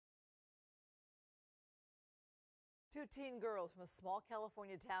Two teen girls from a small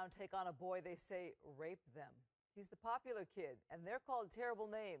California town take on a boy they say raped them. He's the popular kid, and they're called terrible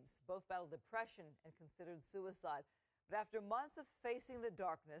names. Both battle depression and considered suicide. But after months of facing the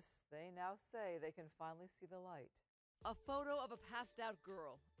darkness, they now say they can finally see the light. A photo of a passed-out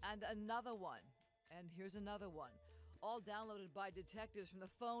girl, and another one. And here's another one. All downloaded by detectives from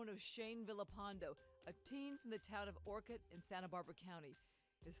the phone of Shane Villalpando, a teen from the town of Orcutt in Santa Barbara County.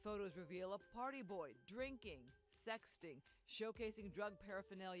 His photos reveal a party boy drinking, sexting, showcasing drug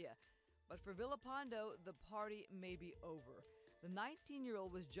paraphernalia. But for Villalpando, the party may be over. The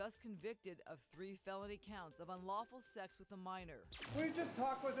 19-year-old was just convicted of 3 felony counts of unlawful sex with a minor. Will you just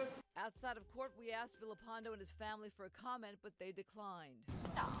talk with us? Outside of court, we asked Villalpando and his family for a comment, but they declined.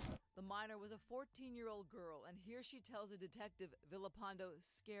 Stop. The minor was a 14-year-old girl, and here she tells a detective Villalpando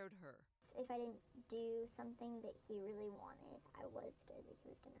scared her. If I didn't do something that he really wanted, I was scared that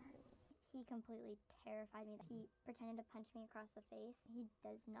he was going to hurt me. He completely terrified me. He pretended to punch me across the face. He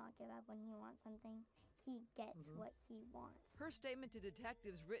does not give up when he wants something. He gets what he wants. Her statement to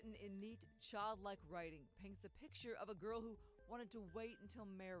detectives, written in neat, childlike writing, paints a picture of a girl who wanted to wait until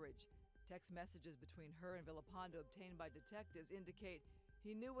marriage. Text messages between her and Villalpando obtained by detectives indicate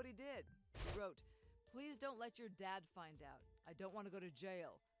he knew what he did. He wrote, "Please don't let your dad find out. I don't want to go to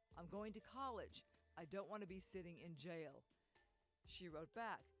jail. I'm going to college. I don't want to be sitting in jail." She wrote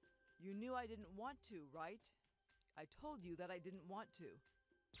back, "You knew I didn't want to, right? I told you that I didn't want to."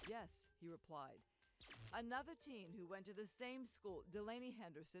 "Yes," he replied. Another teen who went to the same school, Delaney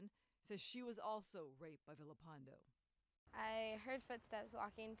Henderson, says she was also raped by Villalpando. I heard footsteps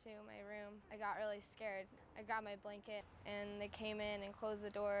walking to my room. I got really scared. I grabbed my blanket and they came in and closed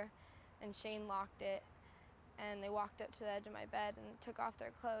the door and Shane locked it. And they walked up to the edge of my bed and took off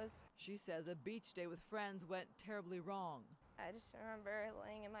their clothes. She says a beach day with friends went terribly wrong. I just remember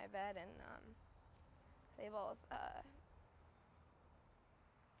laying in my bed and they both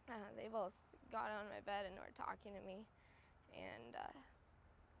got on my bed and were talking to me, and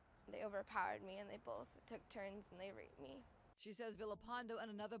they overpowered me and they both took turns and they raped me. She says Villalpando and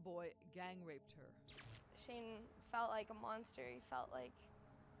another boy gang raped her. Shane felt like a monster. He felt like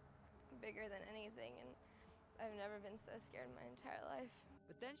bigger than anything, and I've never been so scared in my entire life.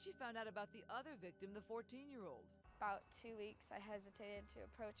 But then she found out about the other victim, the 14-year-old. About 2 weeks, I hesitated to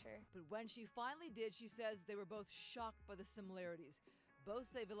approach her. But when she finally did, she says they were both shocked by the similarities.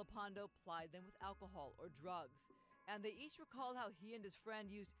 Both say Villalpando plied them with alcohol or drugs. And they each recall how he and his friend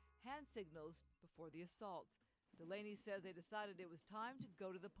used hand signals before the assaults. Delaney says they decided it was time to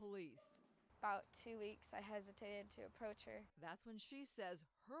go to the police. About 2 weeks, I hesitated to approach her. That's when she says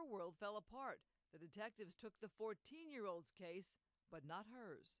her world fell apart. The detectives took the 14-year-old's case, but not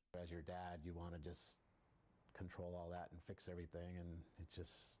hers. As your dad, you want to just control all that and fix everything, and it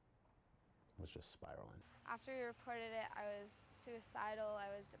just was just spiraling. After we reported it, I was suicidal, I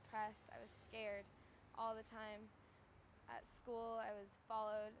was depressed, I was scared all the time. At school, I was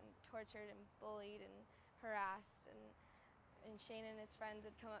followed and tortured and bullied and harassed, and Shane and his friends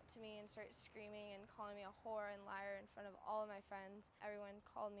would come up to me and start screaming and calling me a whore and liar in front of all of my friends. Everyone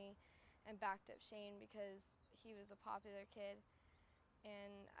called me and backed up Shane because he was a popular kid,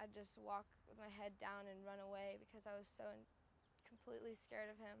 and I'd just walk with my head down and run away because I was so completely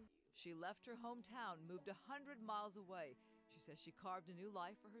scared of him. She left her hometown, moved 100 miles away. She says she carved a new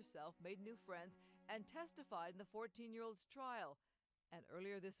life for herself, made new friends, and testified in the 14-year-old's trial. And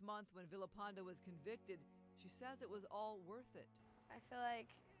earlier this month, when Villalpando was convicted, she says it was all worth it. I feel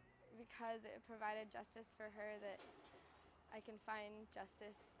like because it provided justice for her, that I can find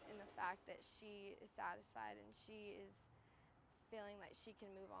justice in the fact that she is satisfied and she is feeling like she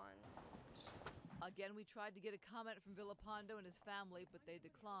can move on. Again, we tried to get a comment from Villalpando and his family, but they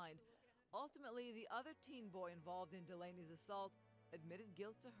declined. Ultimately, the other teen boy involved in Delaney's assault admitted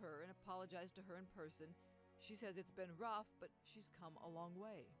guilt to her and apologized to her in person. She says it's been rough, but she's come a long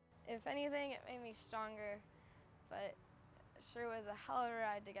way. If anything, it made me stronger, but it sure was a hell of a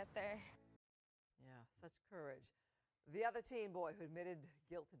ride to get there. Yeah, such courage. The other teen boy who admitted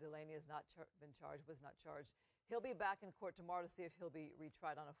guilt to Delaney was not charged. He'll be back in court tomorrow to see if he'll be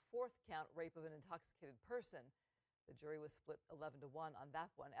retried on a 4th count, rape of an intoxicated person. The jury was split 11-1 on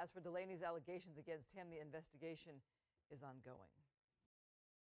that one. As for Delaney's allegations against him, the investigation is ongoing.